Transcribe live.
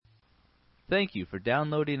Thank you for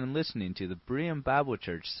downloading and listening to the Berean Bible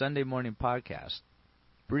Church Sunday Morning Podcast.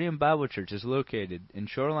 Berean Bible Church is located in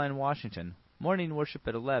Shoreline, Washington, morning worship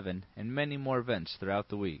at 11, and many more events throughout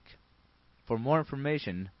the week. For more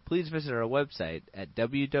information, please visit our website at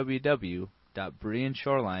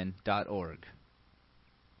www.bereanshoreline.org.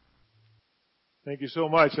 Thank you so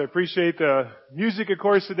much. I appreciate the music, of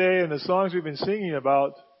course, today and the songs we've been singing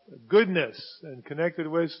about goodness and connected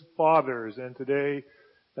with fathers. And today,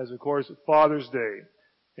 as of course, Father's Day.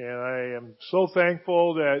 And I am so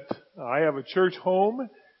thankful that I have a church home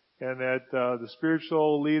and that the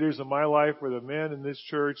spiritual leaders of my life were the men in this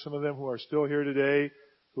church, some of them who are still here today,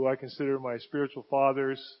 who I consider my spiritual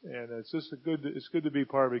fathers. And it's just it's good to be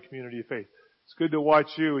part of a community of faith. It's good to watch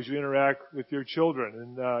you as you interact with your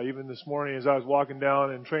children. And even this morning as I was walking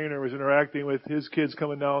down and Trainer was interacting with his kids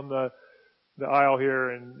coming down the aisle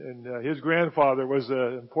here, and his grandfather was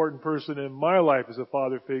an important person in my life as a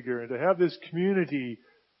father figure. And to have this community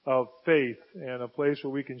of faith and a place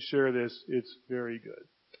where we can share this, it's very good.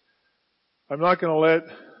 I'm not going to let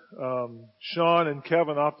Sean and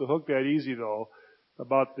Kevin off the hook that easy, though,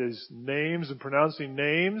 about these names and pronouncing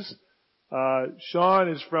names. Sean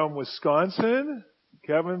is from Wisconsin,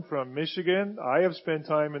 Kevin from Michigan. I have spent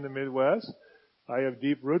time in the Midwest. I have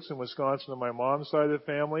deep roots in Wisconsin on my mom's side of the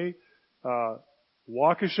family.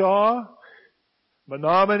 Waukesha,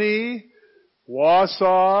 Menominee,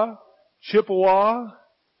 Wausau, Chippewa,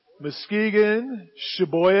 Muskegon,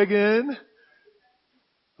 Sheboygan.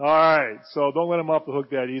 Alright, so don't let them off the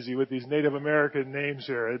hook that easy with these Native American names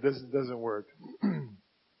here. It doesn't work.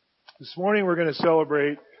 This morning we're going to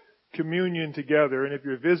celebrate communion together, and if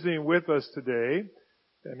you're visiting with us today,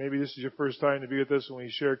 and maybe this is your first time to be with us when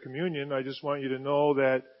we share communion, I just want you to know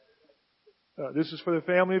that this is for the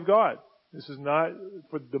family of God. This is not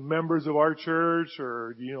for the members of our church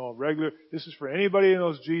or, regular. This is for anybody who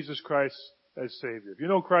knows Jesus Christ as Savior. If you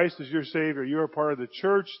know Christ as your Savior, you are part of the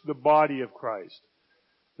church, the body of Christ.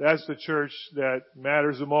 That's the church that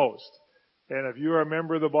matters the most. And if you are a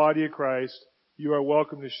member of the body of Christ, you are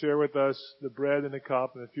welcome to share with us the bread and the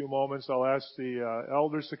cup. In a few moments, I'll ask the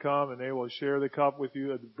elders to come and they will share the cup with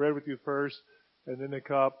you, the bread with you first, and then the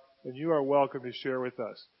cup. And you are welcome to share with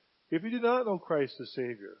us. If you do not know Christ as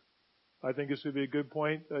Savior, I think this would be a good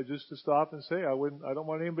point just to stop and say, I don't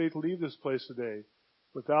want anybody to leave this place today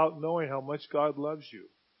without knowing how much God loves you.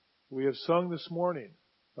 We have sung this morning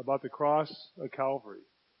about the cross of Calvary.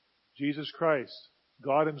 Jesus Christ,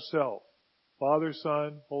 God Himself, Father,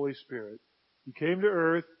 Son, Holy Spirit. He came to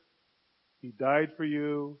earth. He died for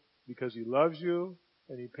you because He loves you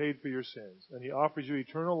and He paid for your sins. And He offers you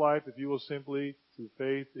eternal life if you will simply, through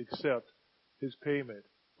faith, accept His payment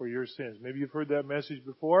for your sins. Maybe you've heard that message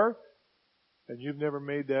before, and you've never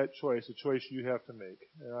made that choice, a choice you have to make.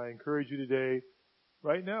 And I encourage you today,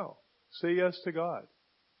 right now, say yes to God.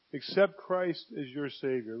 Accept Christ as your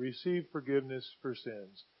Savior. Receive forgiveness for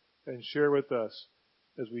sins. And share with us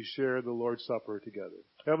as we share the Lord's Supper together.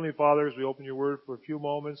 Heavenly Father, as we open your word for a few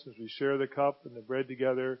moments, as we share the cup and the bread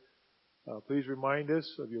together, please remind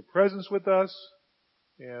us of your presence with us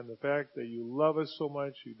and the fact that you love us so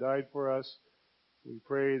much, you died for us. We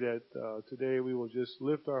pray that today we will just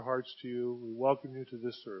lift our hearts to you. We welcome you to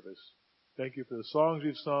this service. Thank you for the songs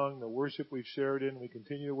we've sung, the worship we've shared in. We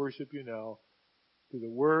continue to worship you now through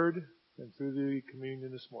the word and through the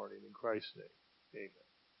communion this morning. In Christ's name, amen.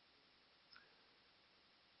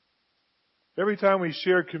 Every time we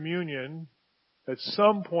share communion, at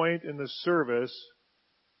some point in the service,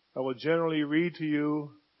 I will generally read to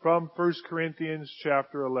you from 1 Corinthians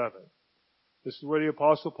chapter 11. This is where the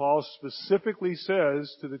Apostle Paul specifically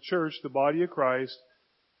says to the church, the body of Christ,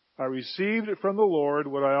 I received from the Lord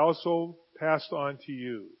what I also passed on to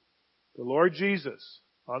you. The Lord Jesus,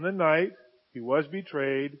 on the night He was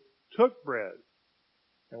betrayed, took bread.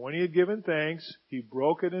 And when He had given thanks, He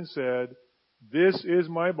broke it and said, This is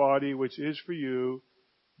my body which is for you.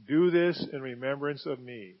 Do this in remembrance of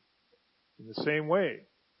me. In the same way,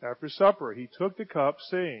 after supper, He took the cup,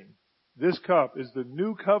 saying, This cup is the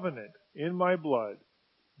new covenant in my blood.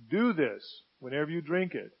 Do this whenever you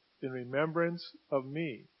drink it in remembrance of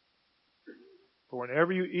me. For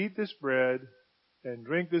whenever you eat this bread and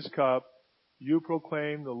drink this cup, you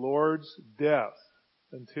proclaim the Lord's death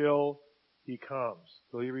until He comes,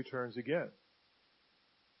 till He returns again.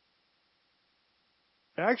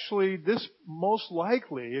 Actually, this most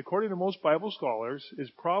likely, according to most Bible scholars,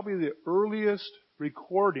 is probably the earliest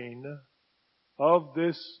recording of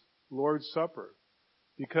this Lord's Supper.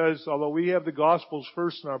 Because although we have the Gospels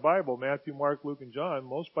first in our Bible, Matthew, Mark, Luke, and John,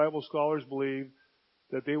 most Bible scholars believe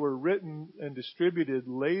that they were written and distributed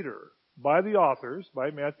later by the authors,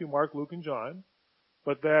 by Matthew, Mark, Luke, and John,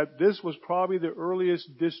 but that this was probably the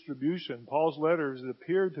earliest distribution. Paul's letters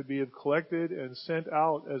appeared to be collected and sent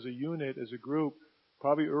out as a unit, as a group,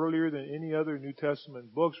 probably earlier than any other New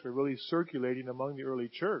Testament books were really circulating among the early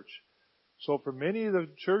church. So for many of the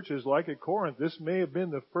churches, like at Corinth, this may have been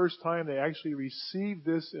the first time they actually received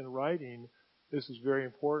this in writing. This is very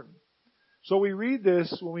important. So we read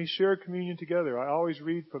this when we share communion together. I always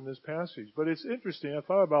read from this passage. But it's interesting, I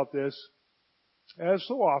thought about this, as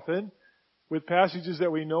so often, with passages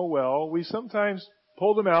that we know well, we sometimes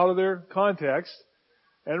pull them out of their context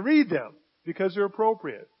and read them because they're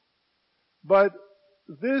appropriate. But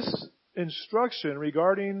this instruction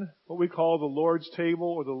regarding what we call the Lord's table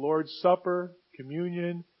or the Lord's Supper,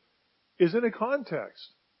 communion, is in a context.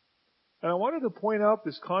 And I wanted to point out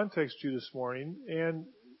this context to you this morning. And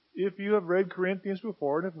if you have read Corinthians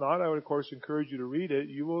before, and if not, I would of course encourage you to read it,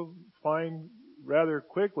 you will find rather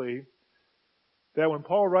quickly that when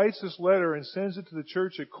Paul writes this letter and sends it to the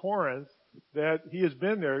church at Corinth, that he has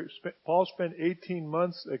been there. Paul spent 18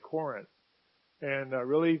 months at Corinth and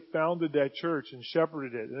really founded that church and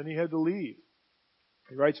shepherded it. And then he had to leave.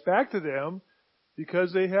 He writes back to them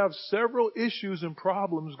because they have several issues and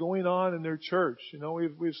problems going on in their church. You know,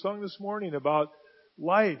 we've sung this morning about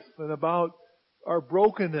life and about our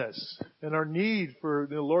brokenness and our need for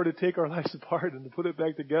the Lord to take our lives apart and to put it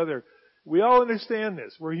back together. We all understand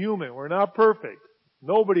this. We're human. We're not perfect.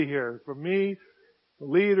 Nobody here, from me, the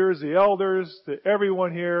leaders, the elders, to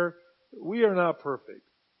everyone here, we are not perfect.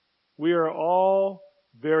 We are all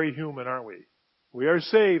very human, aren't we? We are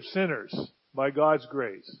saved sinners by God's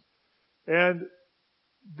grace. And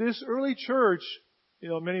this early church, you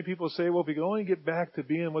know, many people say, well, if we could only get back to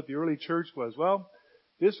being what the early church was. Well,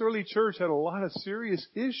 this early church had a lot of serious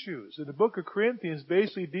issues. And the book of Corinthians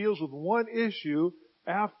basically deals with one issue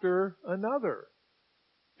after another.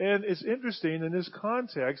 And it's interesting in this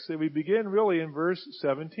context that we begin really in verse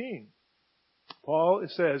 17. Paul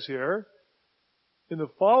says here, in the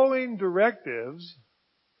following directives,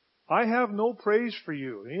 I have no praise for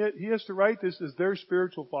you. He has to write this as their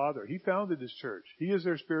spiritual father. He founded this church. He is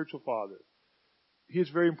their spiritual father. He is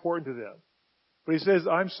very important to them. But he says,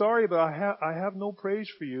 I'm sorry, but I have no praise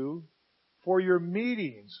for you for your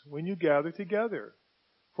meetings when you gather together.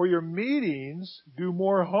 For your meetings do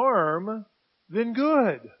more harm than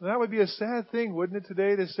good. And that would be a sad thing, wouldn't it,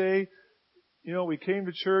 today, to say, you know, we came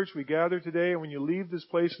to church, we gathered today, and when you leave this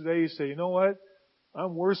place today, you say, you know what?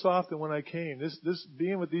 I'm worse off than when I came. This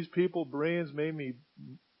being with these people, Bereans, made me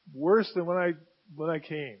worse than when I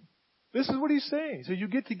came. This is what he's saying. So you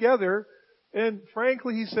get together, and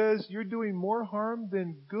frankly, he says, you're doing more harm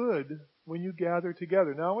than good when you gather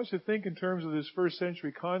together. Now, I want you to think in terms of this first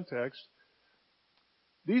century context.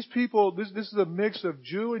 These people, this is a mix of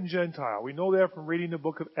Jew and Gentile. We know that from reading the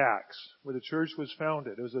book of Acts, where the church was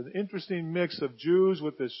founded. It was an interesting mix of Jews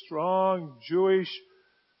with this strong Jewish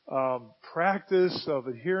practice of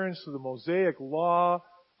adherence to the Mosaic law,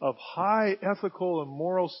 of high ethical and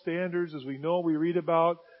moral standards, as we know, we read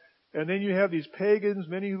about. And then you have these pagans,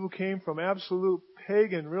 many who came from absolute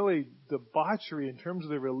pagan, really debauchery in terms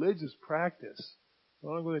of their religious practice.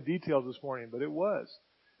 I'm not going into details this morning, but it was.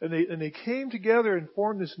 And they came together and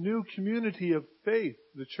formed this new community of faith,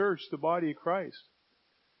 the church, the body of Christ.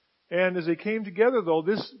 And as they came together, though,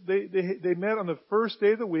 they met on the first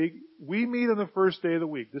day of the week. We meet on the first day of the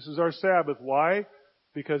week. This is our Sabbath. Why?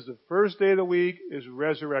 Because the first day of the week is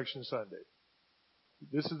Resurrection Sunday.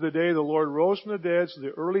 This is the day the Lord rose from the dead, so the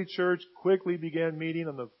early church quickly began meeting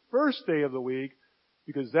on the first day of the week,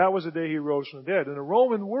 because that was the day He rose from the dead. In the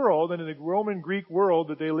Roman world, and in the Roman Greek world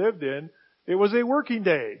that they lived in, it was a working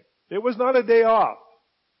day. It was not a day off.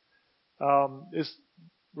 It's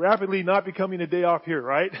rapidly not becoming a day off here,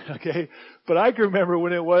 right? Okay. But I can remember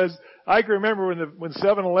when it was, when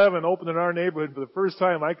 7-Eleven opened in our neighborhood for the first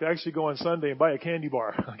time, I could actually go on Sunday and buy a candy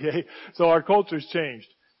bar. Okay. So our culture's changed.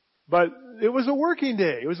 But it was a working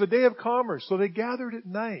day. It was a day of commerce. So they gathered at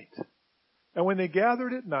night. And when they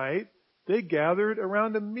gathered at night, they gathered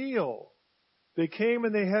around a meal. They came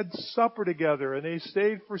and they had supper together, and they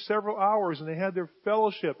stayed for several hours, and they had their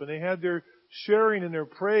fellowship, and they had their sharing and their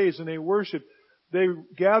praise, and they worshiped. They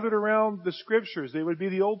gathered around the scriptures. They would be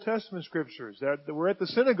the Old Testament scriptures that were at the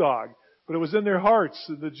synagogue, but it was in their hearts.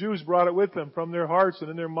 The Jews brought it with them from their hearts and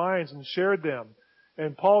in their minds and shared them.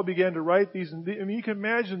 And Paul began to write these. And I mean, you can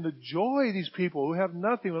imagine the joy of these people who have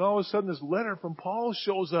nothing when all of a sudden this letter from Paul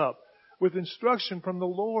shows up with instruction from the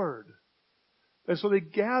Lord. And so they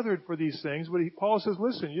gathered for these things, but Paul says,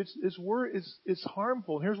 listen, it's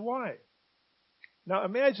harmful, and here's why. Now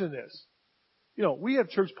imagine this. You know, we have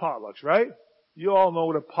church potlucks, right? You all know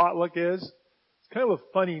what a potluck is. It's kind of a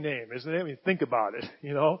funny name, isn't it? I mean, think about it,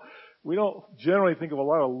 you know. we don't generally think of a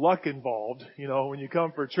lot of luck involved, when you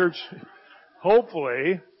come for church.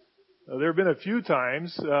 Hopefully, there have been a few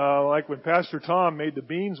times, like when Pastor Tom made the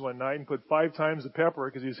beans one night and put 5 times the pepper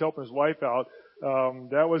because he was helping his wife out.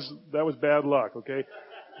 That was bad luck, okay?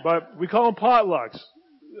 But we call them potlucks.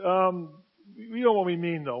 You know what we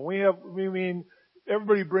mean though. We mean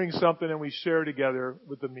everybody brings something and we share together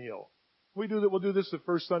with the meal. We'll do this the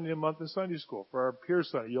first Sunday of the month in Sunday school for our Peer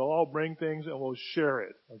Sunday. You'll all bring things and we'll share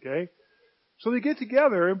it, okay? So they get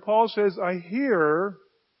together and Paul says, I hear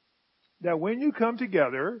that when you come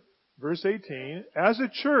together, verse 18, as a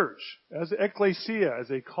church, as an ecclesia, as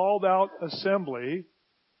a called out assembly,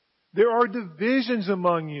 there are divisions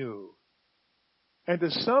among you. And to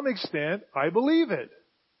some extent, I believe it.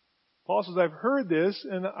 Paul says, I've heard this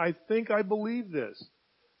and I think I believe this.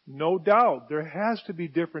 No doubt, there has to be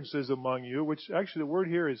differences among you, which actually the word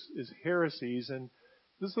here is heresies, and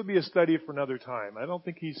this will be a study for another time. I don't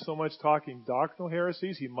think he's so much talking doctrinal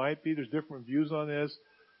heresies. He might be. There's different views on this.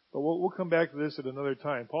 But we'll come back to this at another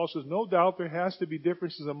time. Paul says, no doubt there has to be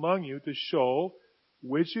differences among you to show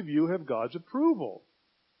which of you have God's approval.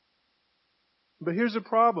 But here's the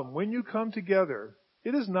problem. When you come together,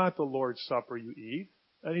 it is not the Lord's Supper you eat.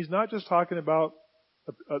 And he's not just talking about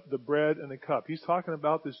the bread and the cup. He's talking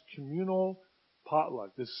about this communal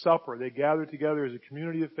potluck, this supper. They gather together as a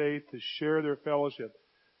community of faith to share their fellowship.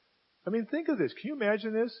 I mean, think of this. Can you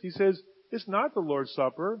imagine this? He says, it's not the Lord's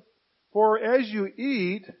Supper. For as you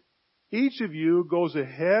eat, each of you goes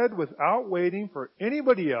ahead without waiting for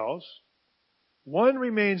anybody else. One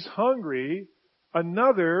remains hungry,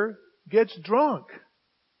 another gets drunk.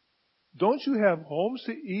 Don't you have homes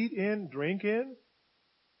to eat in, drink in?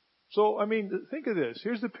 So, I mean, think of this.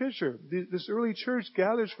 Here's the picture. This early church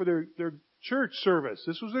gathers for their church service.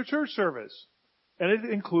 This was their church service. And it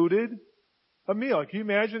included a meal. Can you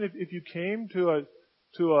imagine if you came to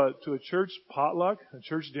a church potluck, a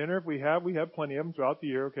church dinner? We have plenty of them throughout the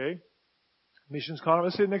year, okay? Missions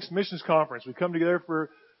conference. Let's say the next missions conference. We come together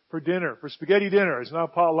for dinner, for spaghetti dinner. It's not a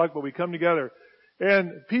potluck, but we come together.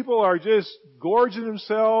 And people are just gorging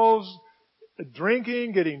themselves,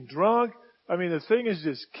 drinking, getting drunk. I mean, the thing is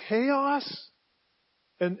just chaos.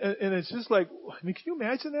 And it's just like, I mean, can you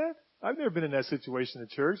imagine that? I've never been in that situation in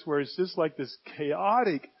church where it's just like this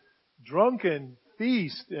chaotic, drunken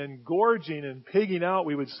feast and gorging and pigging out,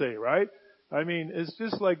 we would say, right? I mean, it's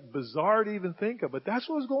just like bizarre to even think of, but that's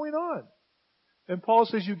what's going on. And Paul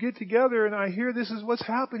says, you get together, and I hear this is what's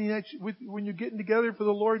happening when you're getting together for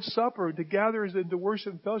the Lord's Supper, to gather and to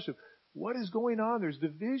worship and fellowship. What is going on? There's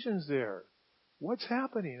divisions there. What's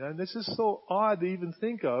happening? And this is so odd to even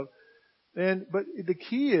think of. But the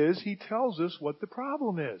key is, he tells us what the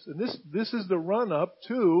problem is. And this is the run-up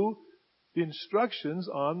to the instructions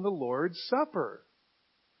on the Lord's Supper.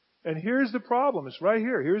 And here's the problem. It's right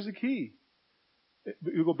here. Here's the key.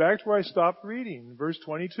 You go back to where I stopped reading, verse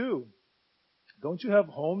 22. Don't you have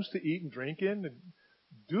homes to eat and drink in?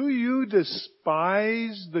 Do you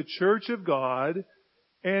despise the church of God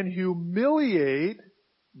and humiliate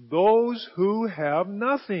those who have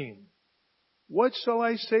nothing? What shall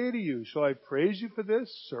I say to you? Shall I praise you for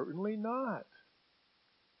this? Certainly not.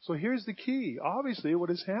 So here's the key. Obviously, what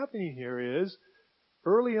is happening here is,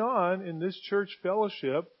 early on in this church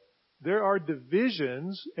fellowship, there are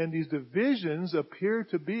divisions, and these divisions appear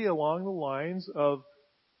to be along the lines of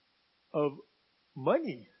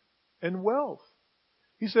money and wealth.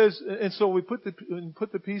 He says, and so we put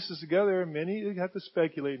the pieces together, and many have to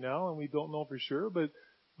speculate now, and we don't know for sure, but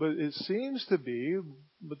it seems to be,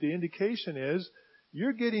 but the indication is,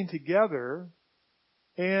 you're getting together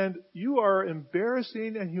and you are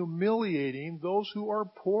embarrassing and humiliating those who are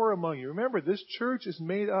poor among you. Remember, this church is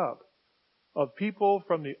made up of people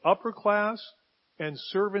from the upper class and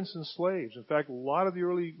servants and slaves. In fact,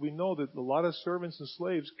 we know that a lot of servants and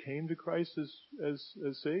slaves came to Christ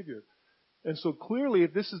as Savior. And so clearly,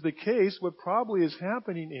 if this is the case, what probably is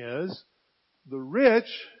happening is the rich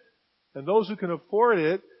and those who can afford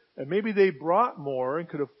it, and maybe they brought more and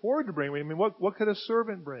could afford to bring. I mean, what could a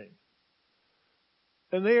servant bring?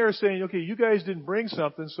 And they are saying, okay, you guys didn't bring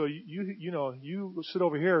something, so you sit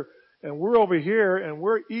over here, and we're over here, and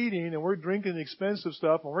we're eating, and we're drinking the expensive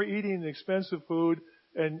stuff, and we're eating the expensive food,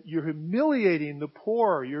 and you're humiliating the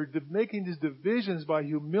poor. You're making these divisions by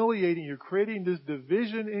humiliating. You're creating this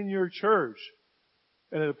division in your church.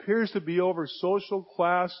 And it appears to be over social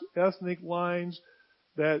class, ethnic lines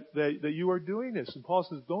that you are doing this. And Paul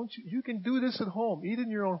says, you can do this at home. Eat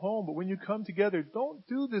in your own home, but when you come together, don't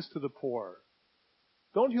do this to the poor.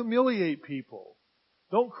 Don't humiliate people.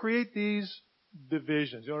 Don't create these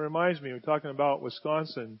divisions. It reminds me, we're talking about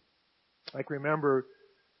Wisconsin. I can remember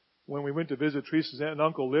when we went to visit Teresa's aunt and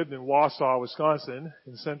uncle lived in Wausau, Wisconsin,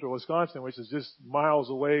 in central Wisconsin, which is just miles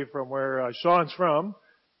away from where Sean's from.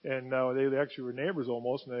 And they actually were neighbors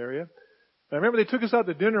almost in the area. And I remember they took us out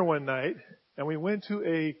to dinner one night, and we went to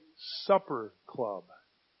a supper club.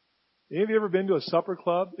 Any of you ever been to a supper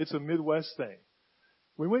club? It's a Midwest thing.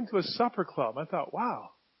 We went to a supper club. I thought,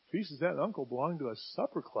 wow, Teresa's aunt and uncle belong to a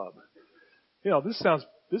supper club. You know, this sounds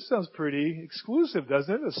pretty exclusive,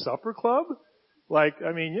 doesn't it? A supper club? Like,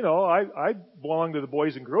 I mean, you know, I belong to the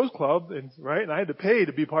Boys and Girls Club, and right, and I had to pay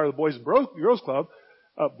to be part of the Boys and Girls Club,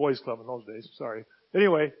 Boys Club in those days. Sorry.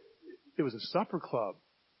 Anyway, it was a supper club.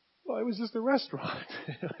 Well, it was just a restaurant.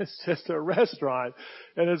 It's just a restaurant,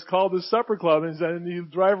 and it's called the Supper Club. And you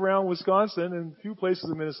drive around Wisconsin and a few places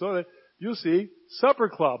in Minnesota, you'll see Supper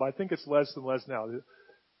Club. I think it's less and less now.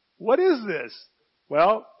 What is this?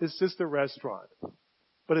 Well, it's just a restaurant,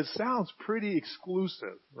 but it sounds pretty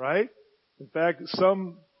exclusive, right? In fact,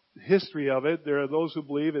 some history of it, there are those who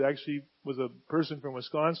believe it actually was a person from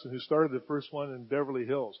Wisconsin who started the first one in Beverly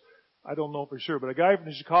Hills. I don't know for sure, but a guy from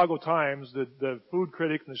the Chicago Times, the food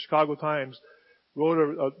critic from the Chicago Times,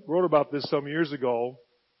 wrote about this some years ago,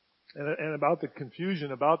 and about the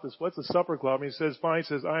confusion about this. What's a supper club? And he says,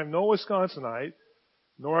 I am no Wisconsinite,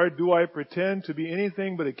 nor do I pretend to be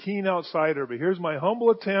anything but a keen outsider, but here's my humble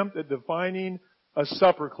attempt at defining a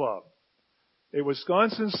supper club. A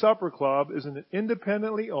Wisconsin supper club is an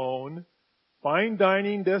independently owned, fine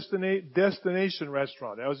dining destination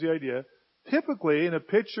restaurant. That was the idea. Typically in a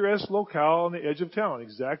picturesque locale on the edge of town,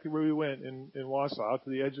 exactly where we went in Wausau, to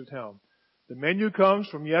the edge of town. The menu comes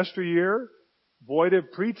from yesteryear, void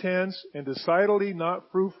of pretense, and decidedly not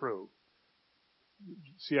frou-frou.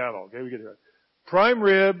 Seattle, okay, we get it. Prime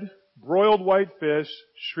ribbed, broiled white fish,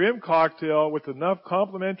 shrimp cocktail with enough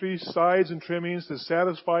complimentary sides and trimmings to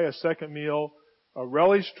satisfy a second meal. A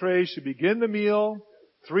relish tray should begin the meal.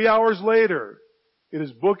 3 hours later, it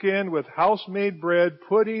is bookended with house-made bread,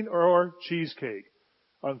 pudding, or cheesecake.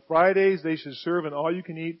 On Fridays, they should serve an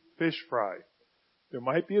all-you-can-eat fish fry. There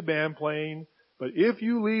might be a band playing, but if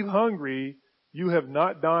you leave hungry, you have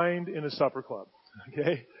not dined in a supper club.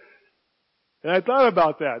 Okay? And I thought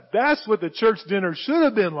about that. That's what the church dinner should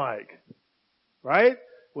have been like. Right?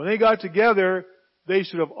 When they got together, they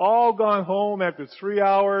should have all gone home after 3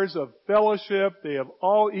 hours of fellowship. They have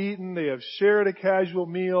all eaten. They have shared a casual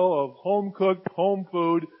meal of home-cooked home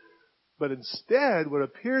food. But instead, what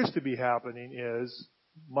appears to be happening is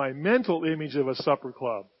my mental image of a supper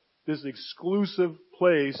club. This exclusive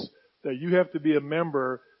place that you have to be a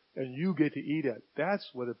member and you get to eat at. That's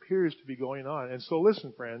what appears to be going on. And so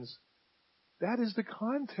listen, friends, that is the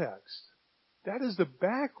context. That is the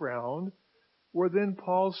background where then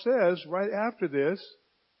Paul says, right after this,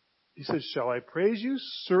 he says, shall I praise you?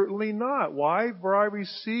 Certainly not. Why? For I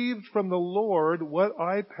received from the Lord what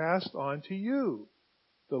I passed on to you.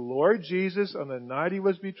 The Lord Jesus, on the night he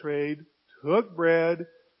was betrayed, took bread.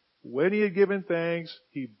 When he had given thanks,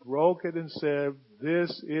 he broke it and said,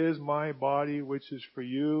 this is my body, which is for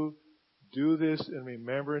you. Do this in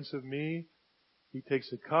remembrance of me. He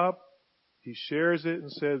takes a cup. He shares it and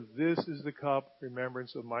says, this is the cup,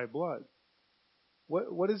 remembrance of my blood.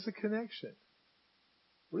 What is the connection?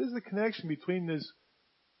 What is the connection between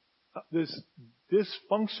this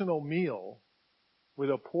dysfunctional meal where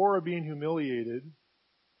the poor are being humiliated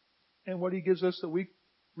and what he gives us that we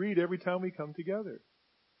read every time we come together?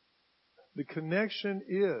 The connection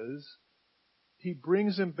is he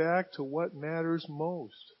brings them back to what matters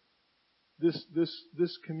most.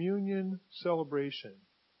 This communion celebration.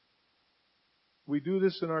 We do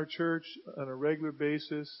this in our church on a regular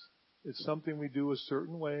basis. It's something we do a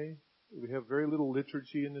certain way. We have very little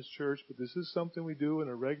liturgy in this church, but this is something we do in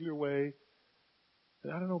a regular way.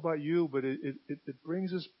 And I don't know about you, but it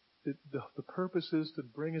brings us, the purpose is to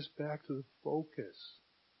bring us back to the focus.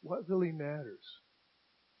 What really matters?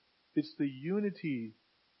 It's the unity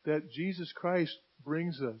that Jesus Christ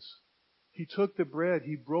brings us. He took the bread.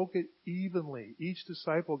 He broke it evenly. Each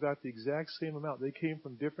disciple got the exact same amount. They came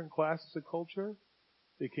from different classes of culture.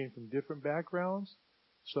 They came from different backgrounds.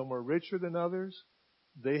 Some were richer than others.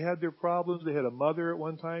 They had their problems. They had a mother at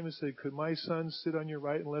one time who said, could my son sit on your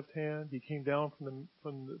right and left hand? He came down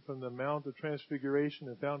from the Mount of Transfiguration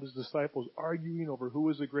and found his disciples arguing over who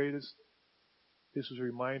was the greatest. This was a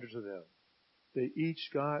reminder to them. They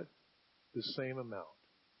each got the same amount.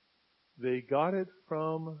 They got it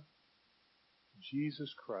from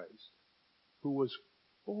Jesus Christ, who was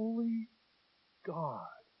fully God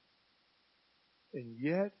and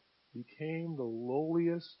yet became the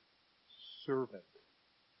lowliest servant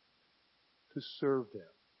to serve them.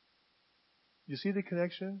 You see the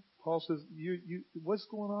connection? Paul says, what's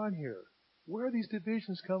going on here? Where are these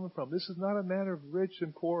divisions coming from? This is not a matter of rich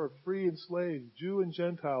and poor, free and slave, Jew and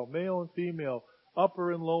Gentile, male and female,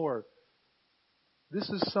 upper and lower. This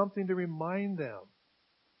is something to remind them.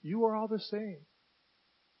 You are all the same.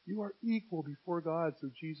 You are equal before God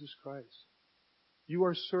through Jesus Christ. You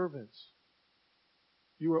are servants.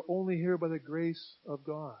 You are only here by the grace of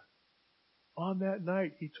God. On that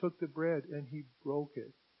night, He took the bread and He broke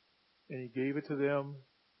it. And He gave it to them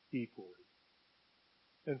equally.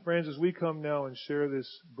 And friends, as we come now and share this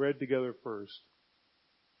bread together first,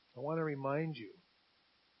 I want to remind you,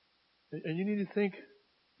 and you need to think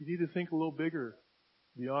a little bigger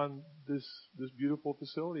beyond this beautiful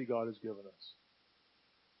facility God has given us.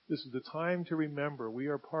 This is the time to remember we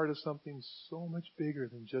are part of something so much bigger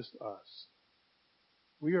than just us.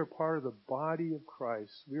 We are part of the body of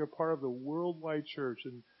Christ. We are part of the worldwide church.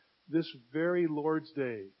 And this very Lord's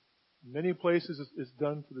Day, in many places it's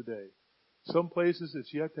done for the day. Some places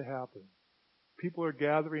it's yet to happen. People are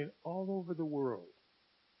gathering all over the world.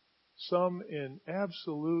 Some in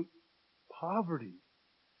absolute poverty.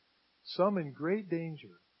 Some in great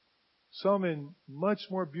danger. Some in much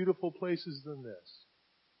more beautiful places than this.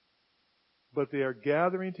 But they are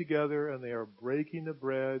gathering together and they are breaking the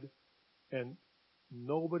bread, and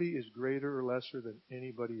nobody is greater or lesser than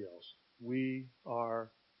anybody else. We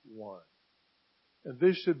are one. And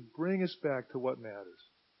this should bring us back to what matters.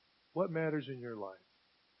 What matters in your life?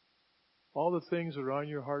 All the things that are on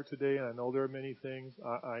your heart today, and I know there are many things.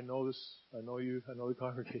 I know this. I know you. I know the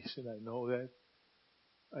congregation. I know that.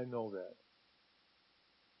 I know that.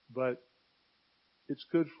 But it's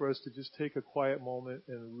good for us to just take a quiet moment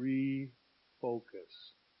and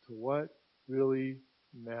refocus to what really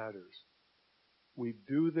matters. We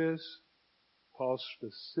do this, Paul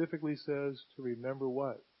specifically says, to remember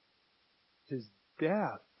what? His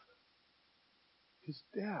death. His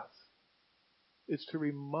death. It's to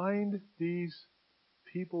remind these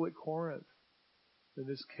people at Corinth, in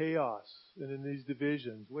this chaos and in these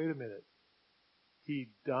divisions, wait a minute. He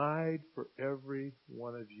died for every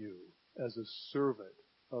one of you as a servant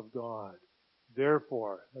of God.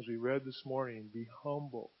 Therefore, as we read this morning, be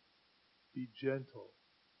humble, be gentle,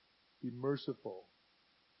 be merciful,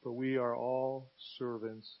 for we are all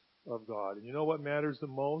servants of God. And you know what matters the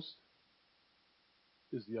most?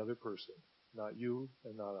 Is the other person. Not you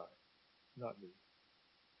and not I. Not me.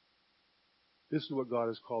 This is what God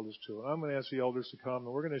has called us to. And I'm going to ask the elders to come,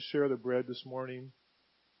 and we're going to share the bread this morning.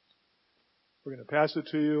 We're going to pass it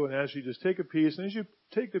to you, and as you just take a piece, and as you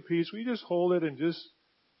take the piece, we just hold it and just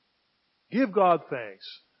give God thanks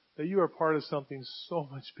that you are part of something so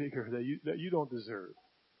much bigger that you don't deserve.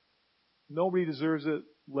 Nobody deserves it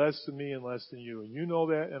less than me and less than you, and you know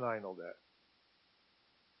that, and I know that.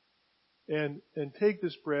 And take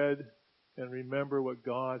this bread and remember what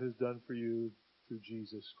God has done for you through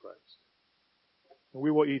Jesus Christ. And we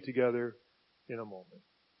will eat together in a moment.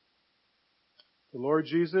 The Lord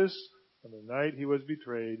Jesus, on the night He was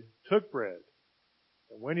betrayed, took bread,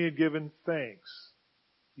 and when He had given thanks,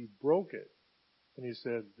 He broke it, and He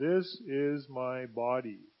said, "This is my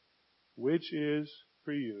body, which is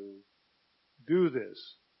for you. Do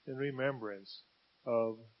this in remembrance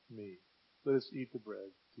of me." Let us eat the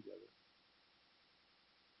bread together.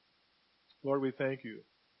 Lord, we thank you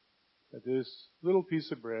that this little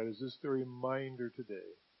piece of bread is just a reminder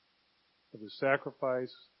today of the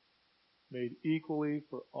sacrifice made equally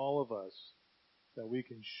for all of us, that we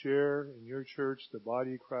can share in your church, the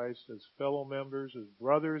body of Christ, as fellow members, as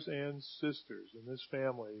brothers and sisters in this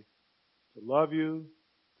family, to love you,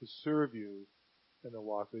 to serve you, and to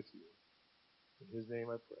walk with you. In His name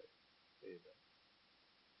I pray. Amen.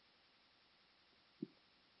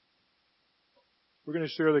 We're going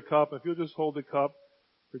to share the cup. If you'll just hold the cup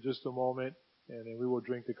for just a moment, and then we will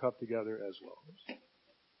drink the cup together as well.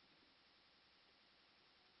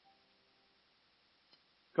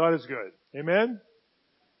 God is good. Amen?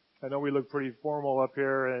 I know we look pretty formal up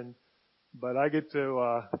here, but I get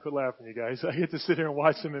to, quit laughing, you guys. I get to sit here and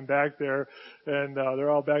watch them in back there, and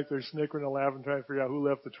they're all back there snickering and laughing, trying to figure out who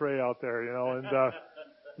left the tray out there, and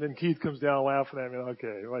then Keith comes down laughing at me.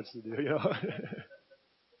 Okay, what's the deal,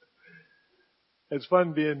 It's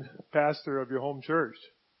fun being pastor of your home church.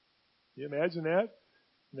 Can you imagine that?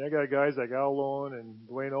 I got guys like Al Lowen and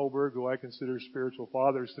Dwayne Oberg, who I consider spiritual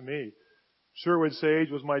fathers to me. Sherwood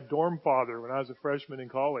Sage was my dorm father when I was a freshman in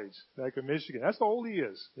college back in Michigan. That's how old he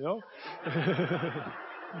is,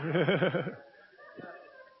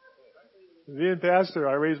 Being pastor,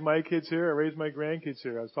 I raised my kids here. I raised my grandkids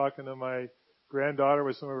here. I was talking to my granddaughter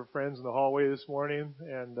with some of her friends in the hallway this morning,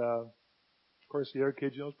 and of course the other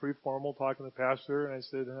kids, it's pretty formal talking to the pastor. And I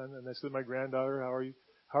said to my granddaughter, "How are you?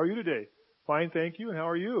 How are you today?" Fine, thank you. And how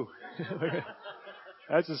are you?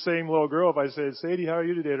 That's the same little girl. If I said, Sadie, how are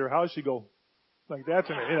you today? At her house, she'd go like that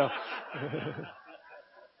to me, you know.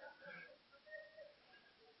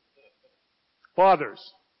 Fathers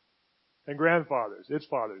and grandfathers. It's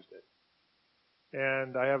Father's Day.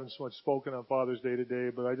 And I haven't so much spoken on Father's Day today,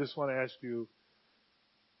 but I just want to ask you,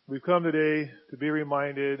 we've come today to be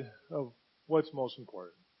reminded of what's most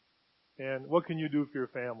important. And what can you do for your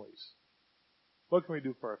families? What can we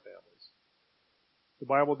do for our families? The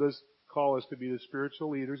Bible does call us to be the spiritual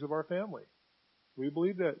leaders of our family. We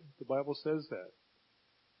believe that. The Bible says that.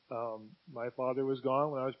 My father was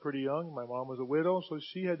gone when I was pretty young. My mom was a widow, so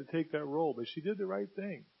she had to take that role. But she did the right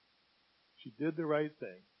thing. She did the right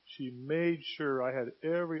thing. She made sure I had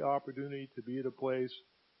every opportunity to be at a place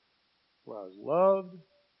where I was loved,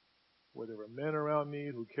 where there were men around me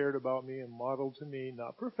who cared about me and modeled to me,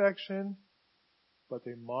 not perfection, but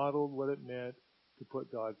they modeled what it meant to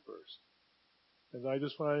put God first. And I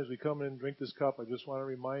just want, as we come in and drink this cup, I just want to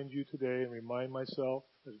remind you today and remind myself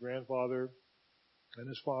as grandfather and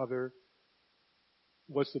as father,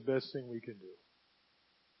 what's the best thing we can do?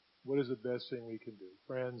 What is the best thing we can do?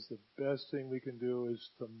 Friends, the best thing we can do is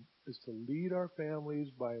to lead our families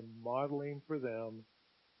by modeling for them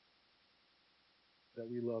that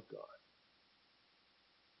we love God.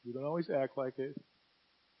 We don't always act like it,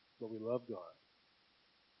 but we love God.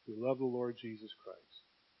 We love the Lord Jesus Christ.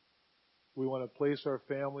 We want to place our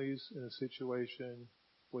families in a situation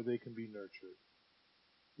where they can be nurtured.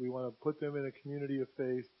 We want to put them in a community of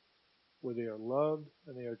faith where they are loved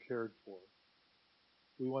and they are cared for.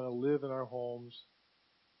 We want to live in our homes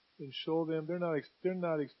and show them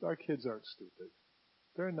our kids aren't stupid.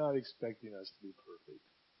 They're not expecting us to be perfect.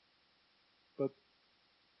 But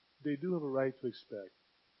they do have a right to expect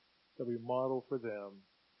that we model for them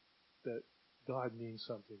that God means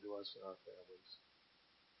something to us and our families.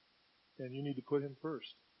 And you need to put Him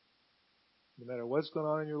first. No matter what's going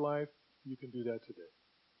on in your life, you can do that today.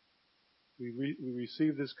 We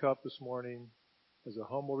received this cup this morning as a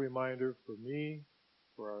humble reminder for me,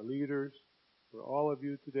 for our leaders, for all of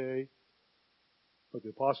you today. But the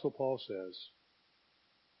Apostle Paul says,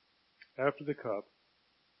 after the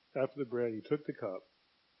bread, he took the cup.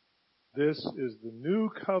 This is the new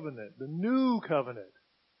covenant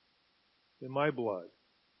in my blood.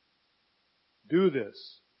 Do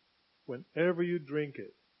this whenever you drink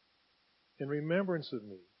it in remembrance of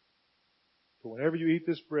me. For whenever you eat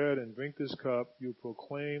this bread and drink this cup, you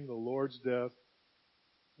proclaim the Lord's death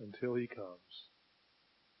until He comes.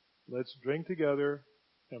 Let's drink together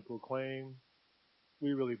and proclaim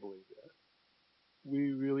we really believe that.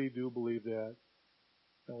 We really do believe that.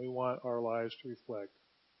 And we want our lives to reflect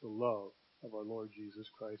the love of our Lord Jesus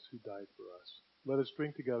Christ who died for us. Let us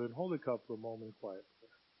drink together and hold the cup for a moment in quiet prayer.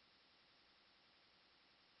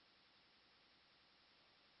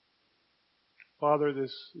 Father,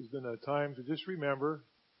 this has been a time to just remember.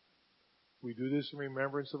 We do this in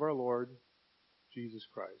remembrance of our Lord Jesus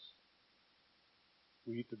Christ.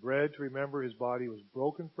 We eat the bread to remember His body was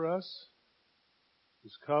broken for us.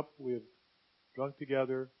 This cup we have drunk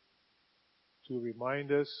together to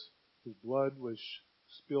remind us His blood was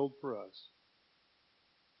spilled for us.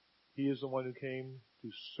 He is the one who came to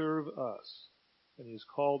serve us, and He has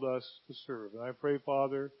called us to serve. And I pray,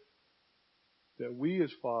 Father, that we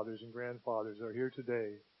as fathers and grandfathers are here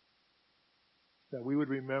today, that we would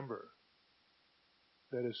remember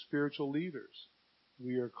that as spiritual leaders,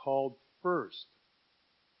 we are called first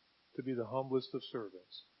to be the humblest of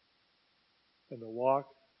servants and to walk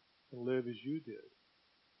and live as you did.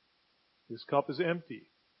 This cup is empty,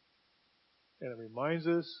 and it reminds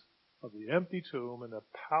us of the empty tomb and the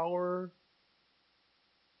power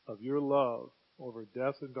of your love over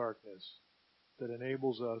death and darkness that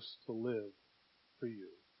enables us to live for you.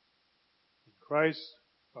 In Christ,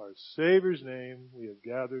 our Savior's name, we have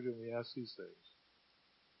gathered and we ask these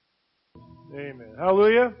things. Amen.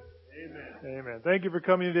 Hallelujah. Amen. Amen. Thank you for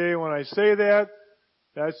coming today. When I say that,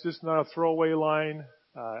 that's just not a throwaway line.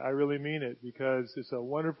 I really mean it because it's a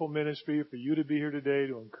wonderful ministry for you to be here today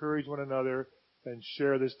to encourage one another and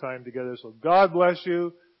share this time together. So God bless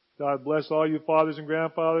you. God bless all you fathers and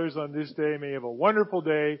grandfathers on this day. May you have a wonderful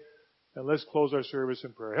day. And let's close our service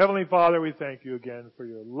in prayer. Heavenly Father, we thank you again for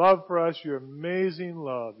your love for us, your amazing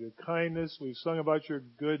love, your kindness. We've sung about your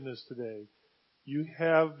goodness today. You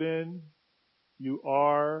have been, you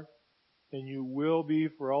are, and you will be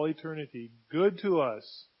for all eternity good to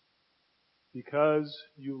us because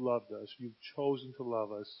you loved us. You've chosen to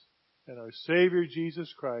love us. And our Savior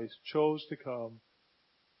Jesus Christ chose to come,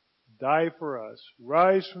 die for us,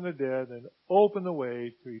 rise from the dead, and open the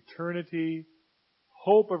way to eternity,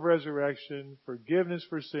 hope of resurrection, forgiveness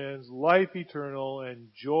for sins, life eternal, and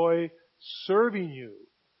joy serving you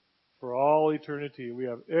for all eternity. We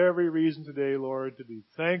have every reason today, Lord, to be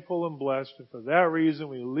thankful and blessed, and for that reason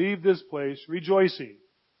we leave this place rejoicing.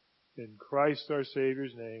 In Christ our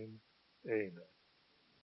Savior's name, amen.